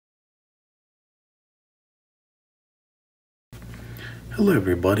Hello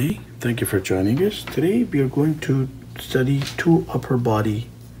everybody, thank you for joining us. Today we are going to study two upper body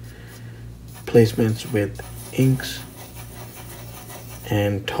placements with inks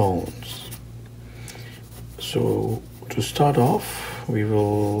and tones. So to start off, we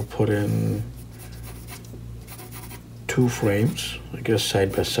will put in two frames, I guess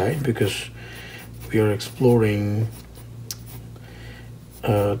side by side, because we are exploring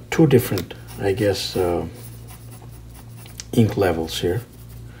two different, I guess, ink levels here,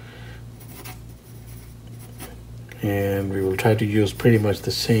 and we will try to use pretty much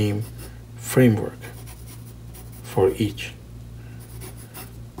the same framework for each.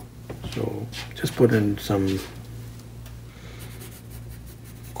 So just put in some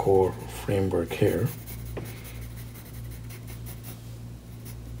core framework here.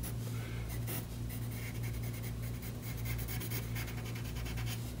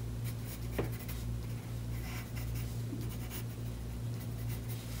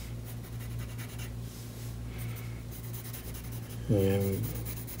 And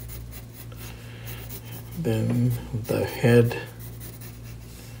then the head,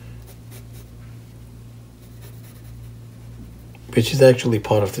 which is actually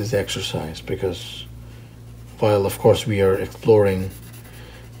part of this exercise, because while of course we are exploring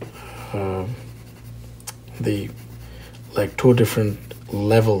the two different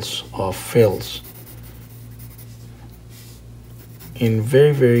levels of fills in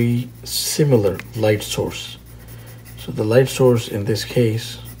very similar light source. So the light source in this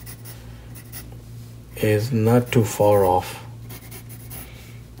case is not too far off,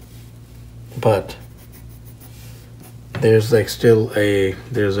 but there's still a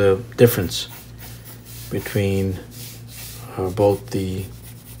difference between both the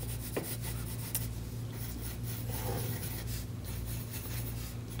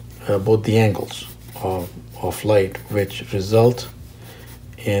angles of light, which result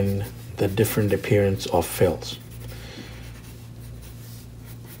in the different appearance of fills.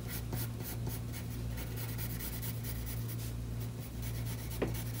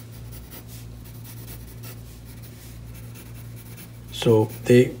 So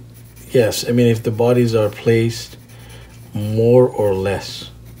yes, I mean, if the bodies are placed more or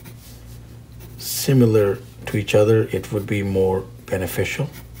less similar to each other, it would be more beneficial,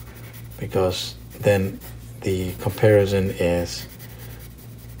 because then the comparison is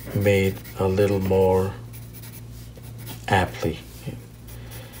made a little more aptly.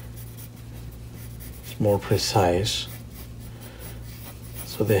 It's more precise.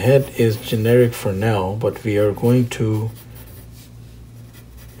 So the head is generic for now, but we are going to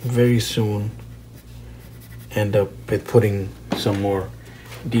very soon end up with putting some more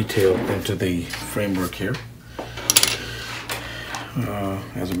detail into the framework here.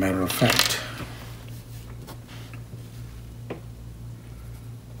 As a matter of fact,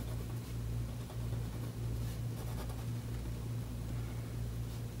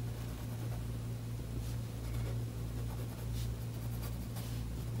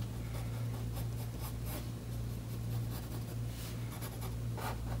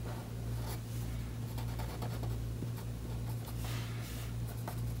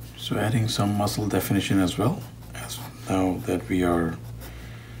 so adding some muscle definition as well, as now that we are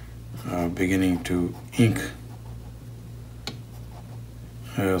beginning to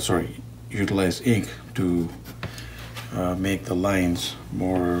utilize ink to make the lines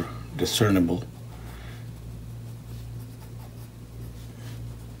more discernible.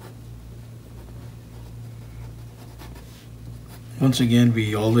 Once again,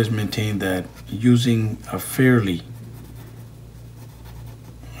 we always maintain that using a fairly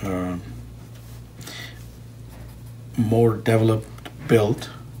more developed build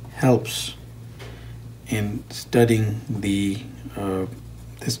helps in studying the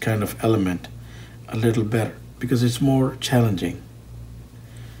this kind of element a little better, because it's more challenging.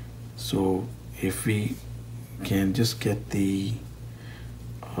 So if we can just get the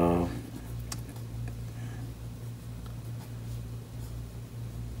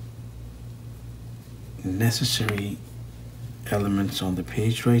necessary elements on the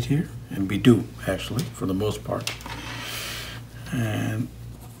page right here, and we do actually for the most part, and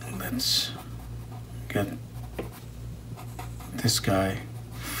let's get this guy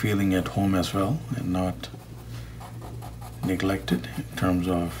feeling at home as well and not neglected in terms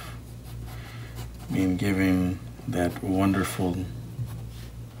of being given that wonderful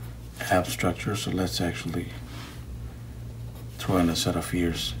ab structure. So let's actually throw in a set of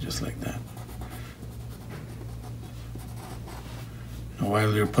ears just like that.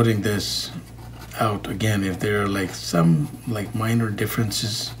 While you're putting this out, again, if there are some minor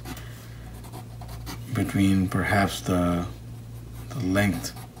differences between perhaps the the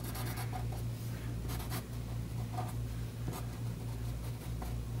length.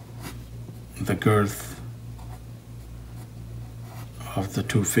 The girth of the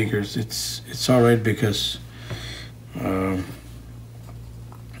two figures. It's all right because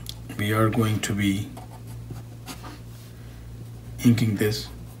we are going to be inking this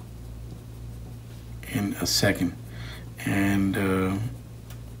in a second, and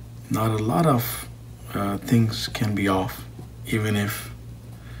not a lot of things can be off, even if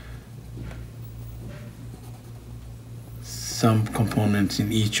some components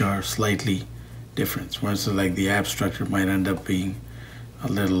in each are slightly different. For instance, like the ab structure might end up being a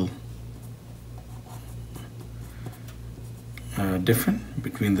little different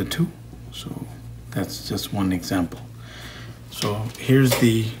between the two. So that's just one example. So here's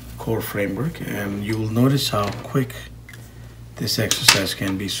the core framework, and you will notice how quick this exercise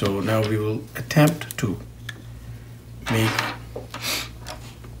can be. So now we will attempt to make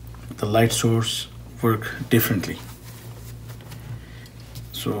the light source work differently.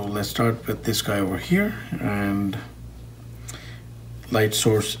 So let's start with this guy over here, and light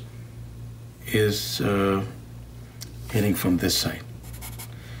source is hitting from this side.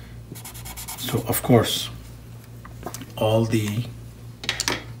 So of course, all the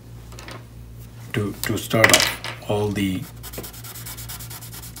to start off, all the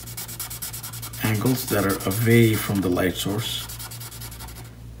angles that are away from the light source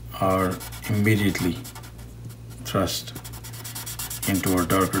are immediately thrust into a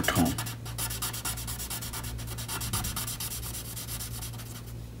darker tone.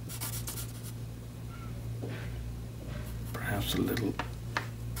 Perhaps a little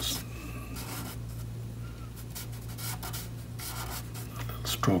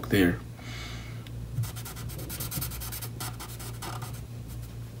stroke there.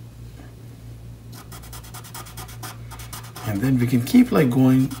 And then we can keep like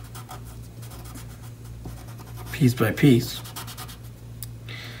going piece by piece.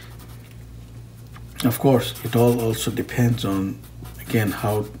 Of course, it all also depends on, again,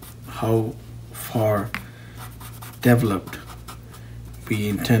 how far developed we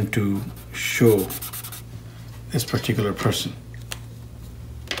intend to show this particular person.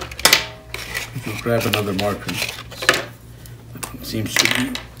 If you grab another marker, that one seems to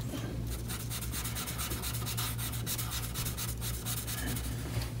be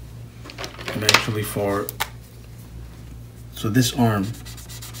and actually so this arm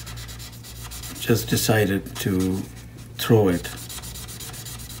just decided to throw it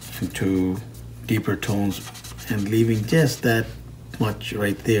into deeper tones and leaving just that much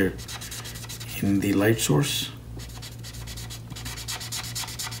right there in the light source.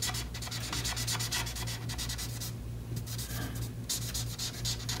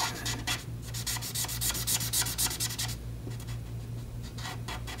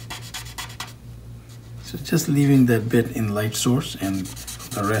 So just leaving that bit in light source and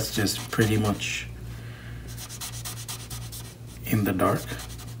the rest is pretty much in the dark.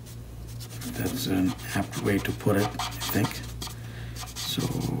 That's an apt way to put it, I think. So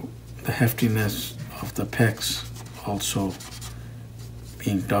the heftiness of the pecs also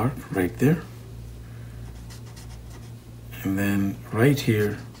being dark right there. And then right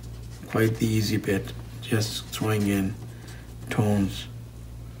here, quite the easy bit, just throwing in tones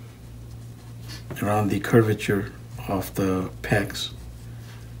around the curvature of the pecs.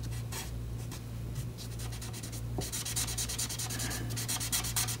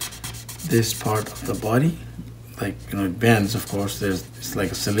 This part of the body, like, you know, it bends, of course. It's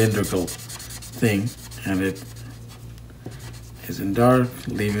like a cylindrical thing, and it is in dark,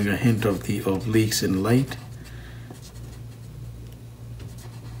 leaving a hint of the obliques in light.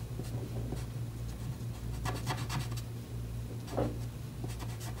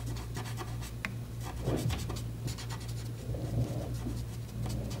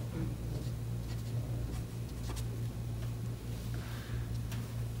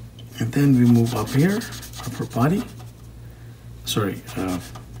 And then we move up here, upper body, sorry,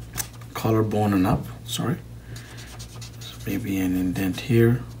 collarbone and up, sorry. So maybe an indent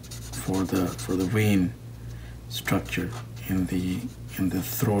here for the vein structure in the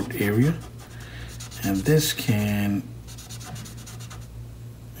throat area. And this can,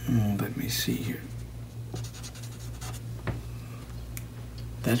 let me see here.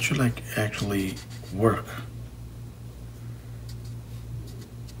 That should like actually work.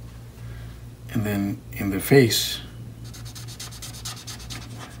 And then in the face,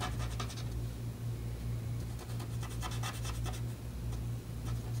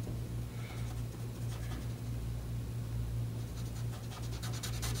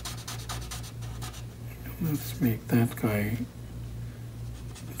 let's make that guy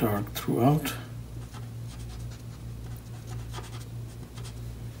dark throughout.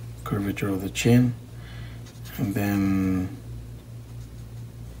 Curvature of the chin, and then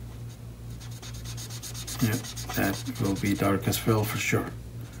yeah, that will be dark as well for sure.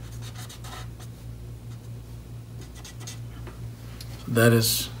 That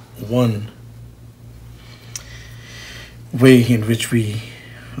is one way in which we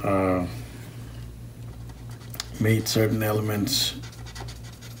made certain elements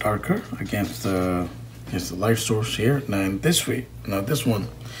darker against the light source here. Now in this way, now this one,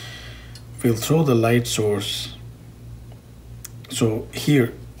 we'll throw the light source. So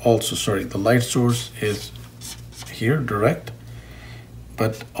here also, sorry, the light source is here direct,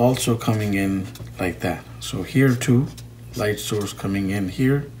 but also coming in like that. So here too, light source coming in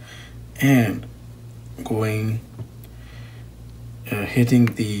here and going hitting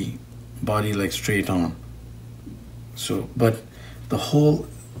the body like straight on. So, but the whole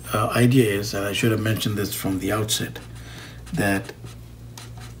idea is, and I should have mentioned this from the outset, that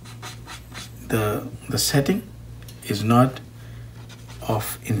the setting is not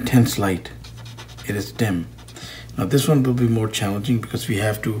of intense light, it is dim. Now this one will be more challenging because we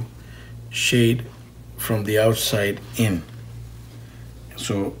have to shade from the outside in.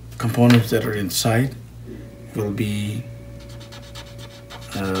 So components that are inside will be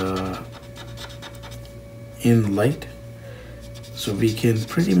in light, so we can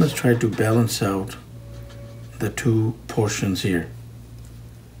pretty much try to balance out the two portions here.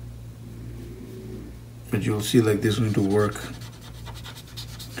 But you'll see like this is going to work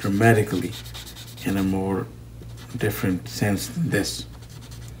dramatically in a more different sense than this.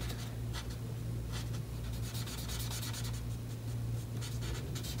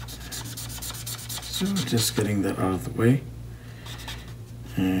 So just getting that out of the way,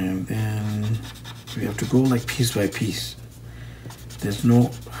 and then we have to go like piece by piece. There's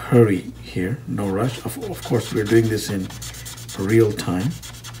no hurry here, no rush. Of course, we're doing this in real time,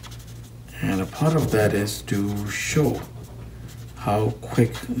 and a part of that is to show how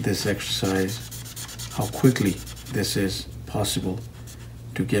quick this exercise, how quickly this is possible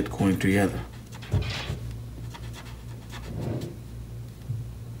to get going together.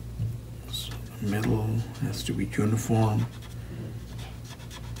 So the middle has to be uniform,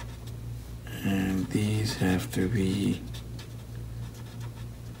 and these have to be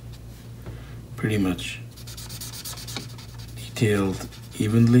pretty much detailed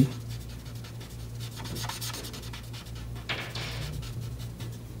evenly.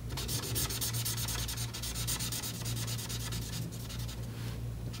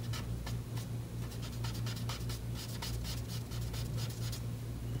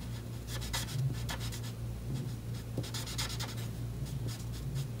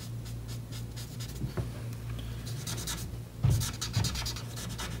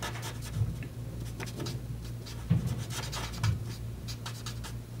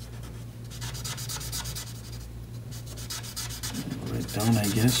 Down, I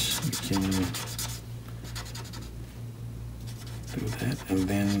guess we can do that, and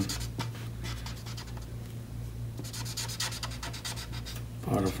then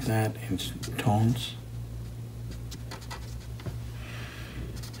part of that in tones.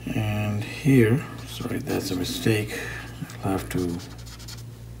 And here, sorry, that's a mistake. I'll have to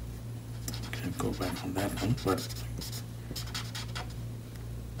go back on that one, but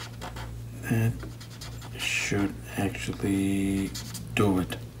that should actually do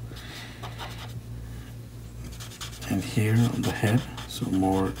it. And here on the head, so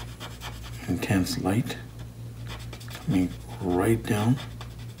more intense light coming right down.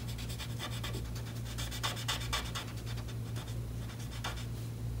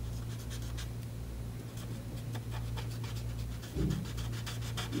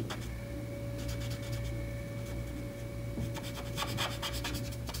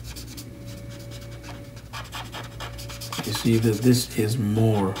 You see that this is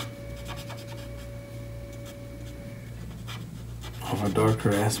more of a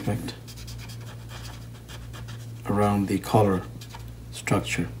darker aspect around the collar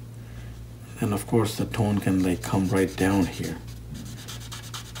structure. And of course the tone can like come right down here.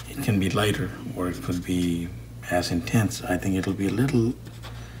 It can be lighter or it could be as intense. I think it'll be a little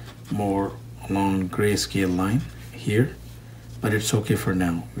more along grayscale line here, but it's okay for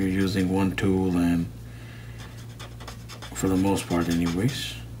now. We're using one tool, and for the most part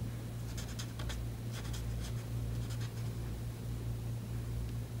anyways.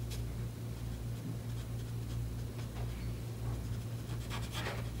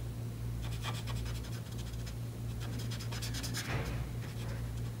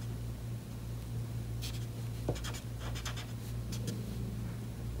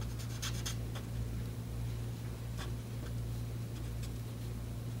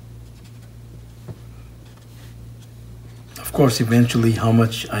 Of course, eventually how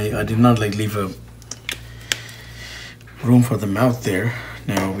much I did not like leave a room for the mouth there.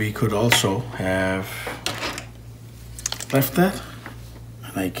 Now we could also have left that,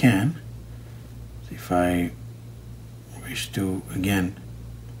 and I can, if I wish to again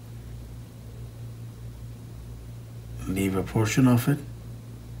leave a portion of it,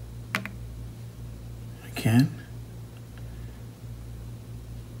 I can.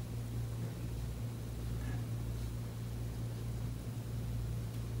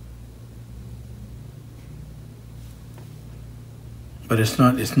 But it's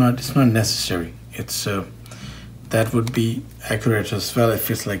not necessary. It's that would be accurate as well if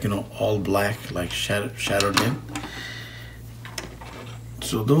it's like, you know, all black, like shadowed in.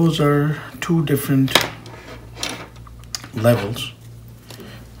 So those are two different levels,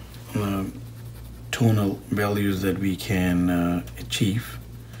 tonal values that we can achieve.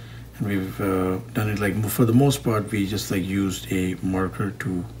 And we've done it like, for the most part, we just like used a marker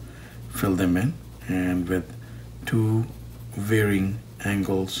to fill them in, and with two varying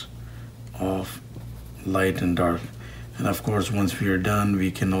angles of light and dark. And of course, once we are done,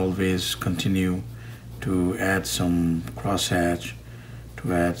 we can always continue to add some crosshatch,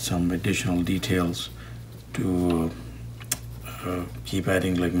 to add some additional details, to keep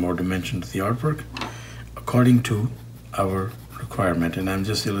adding like more dimension to the artwork according to our requirement. And I'm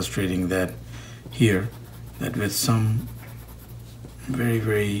just illustrating that here, that with some very,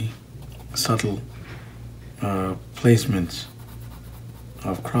 very subtle placements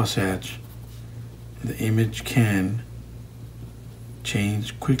of crosshatch, the image can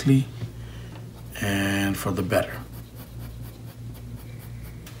change quickly and for the better.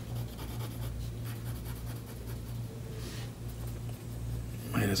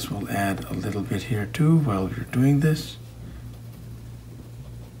 Might as well add a little bit here too while we're doing this.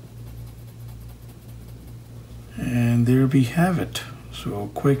 And there we have it.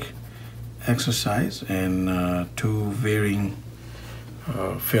 So quick exercise and two varying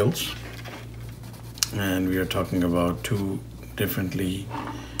fills, and we are talking about two differently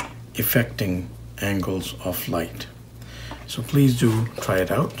affecting angles of light. So please do try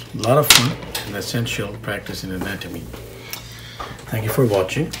it out. A lot of fun and essential practice in anatomy. Thank you for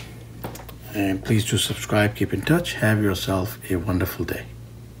watching, and please do subscribe, keep in touch, have yourself a wonderful day.